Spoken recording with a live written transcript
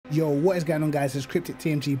Yo, what is going on, guys? It's Kryptic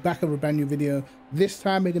TMG back with a brand new video. This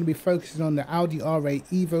time we're going to be focusing on the Audi R8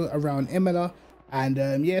 Evo around Imola. And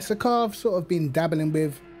yeah, it's a car I've sort of been dabbling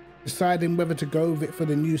with, deciding whether to go with it for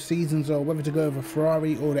the new seasons or whether to go with a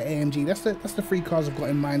Ferrari or the AMG. That's the three cars I've got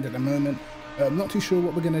in mind at the moment. I'm not too sure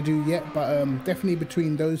what we're going to do yet, but definitely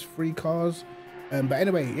between those three cars. But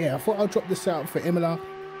anyway, yeah, I thought I'll drop this setup for Imola.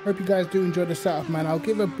 Hope you guys do enjoy the setup, man. I'll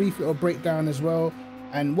give a brief little breakdown as well,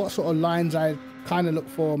 and what sort of lines I kind of look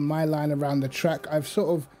for my line around the track. I've sort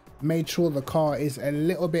of made sure the car is a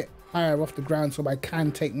little bit higher off the ground so I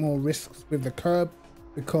can take more risks with the curb,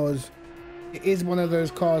 because it is one of those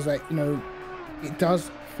cars that, you know, it does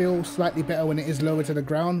feel slightly better when it is lower to the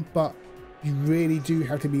ground, but you really do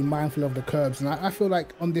have to be mindful of the curbs. And I feel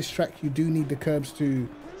like on this track you do need the curbs to,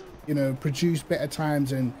 you know, produce better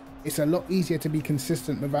times, and it's a lot easier to be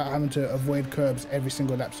consistent without having to avoid curbs every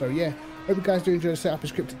single lap. So yeah, hope you guys do enjoy the setup.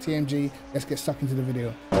 It's Kryptic TMG. Let's get stuck into the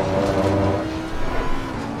video.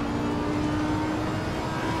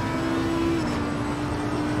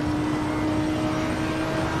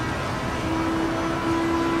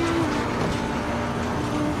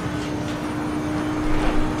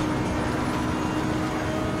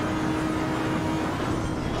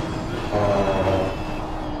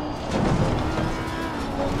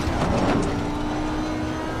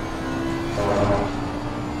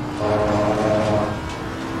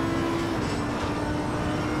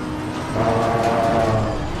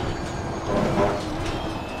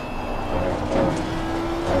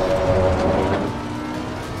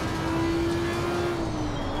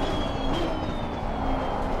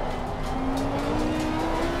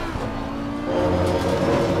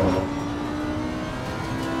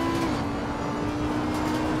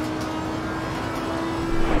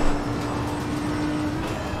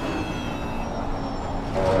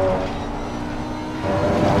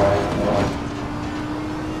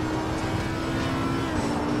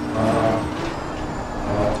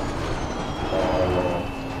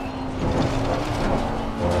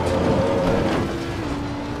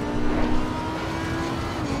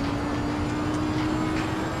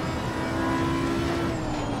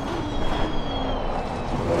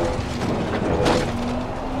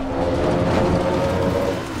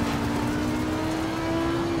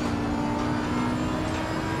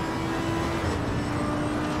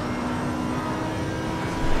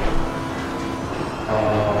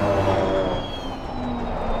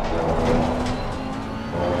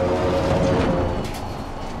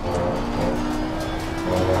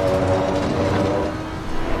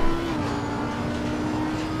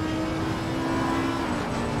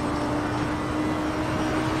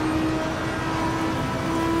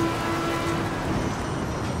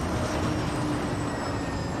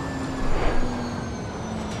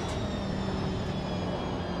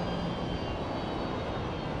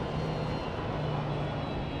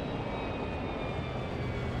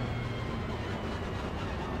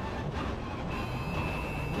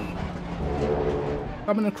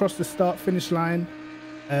 Coming across the start finish line,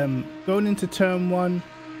 going into turn one,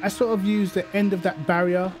 I sort of use the end of that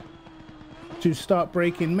barrier to start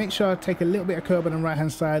braking. Make sure I take a little bit of curb on the right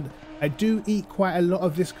hand side. I do eat quite a lot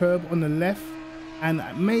of this curb on the left, and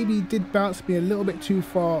maybe did bounce me a little bit too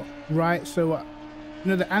far right, so you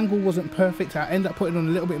know, the angle wasn't perfect. I end up putting on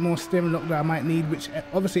a little bit more steering lock than I might need, which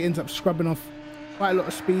obviously ends up scrubbing off quite a lot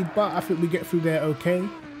of speed, but I think we get through there okay.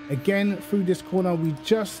 Again, through this corner we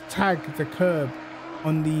just tag the curb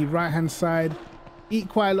on the right hand side, eat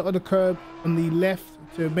quite a lot of the curb on the left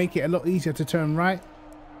to make it a lot easier to turn right.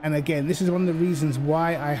 And again, this is one of the reasons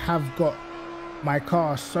why I have got my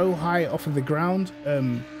car so high off of the ground,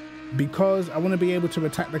 because I want to be able to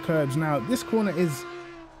attack the curbs. Now this corner it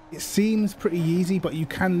seems pretty easy, but you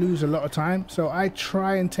can lose a lot of time, so I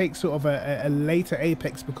try and take sort of a later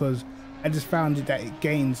apex, because I just found that it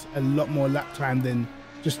gains a lot more lap time than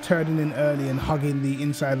just turning in early and hugging the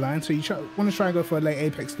inside line. So you want to try and go for a late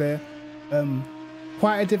apex there.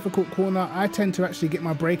 Quite a difficult corner. I tend to actually get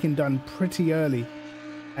my braking done pretty early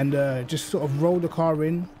and just sort of roll the car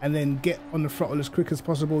in and then get on the throttle as quick as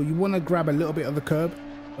possible. You want to grab a little bit of the curb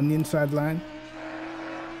on the inside line.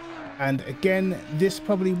 And again, this is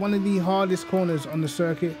probably one of the hardest corners on the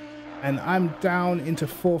circuit, and I'm down into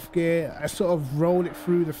fourth gear. I sort of roll it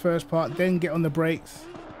through the first part, then get on the brakes.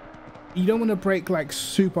 You don't want to brake like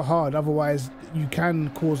super hard, otherwise you can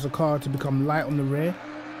cause the car to become light on the rear.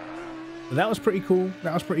 But that was pretty cool,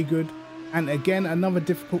 that was pretty good. And again, another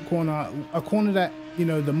difficult corner, a corner that, you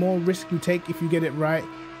know, the more risk you take, if you get it right,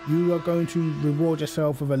 you are going to reward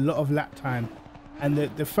yourself with a lot of lap time. And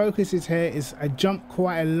the focus is here is I jump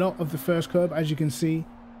quite a lot of the first curb, as you can see,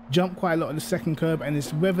 jump quite a lot of the second curb, and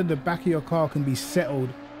it's whether the back of your car can be settled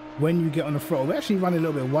when you get on the throttle. We're actually running a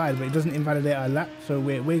little bit wide, but it doesn't invalidate our lap, so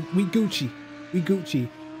we Gucci. We Gucci.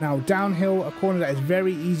 Now downhill, a corner that is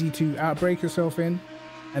very easy to outbrake yourself in,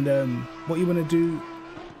 and what you want to do,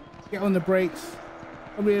 get on the brakes,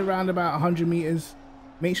 probably around about 100 meters.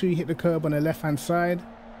 Make sure you hit the curb on the left hand side.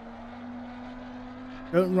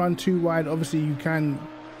 Don't run too wide. Obviously you can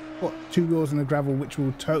put 2 wheels on the gravel, which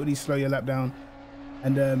will totally slow your lap down,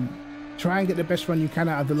 and try and get the best run you can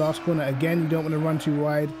out of the last corner. Again, you don't want to run too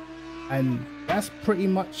wide, and that's pretty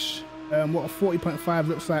much what a 40.5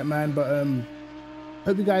 looks like, man. But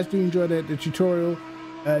hope you guys do enjoy the tutorial.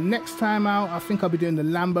 Next time out, I think I'll be doing the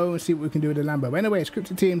Lambo and see what we can do with the Lambo. But anyway, it's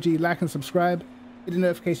Kryptic TMG. Like and subscribe, hit the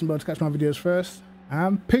notification bell to catch my videos first,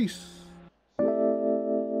 and peace.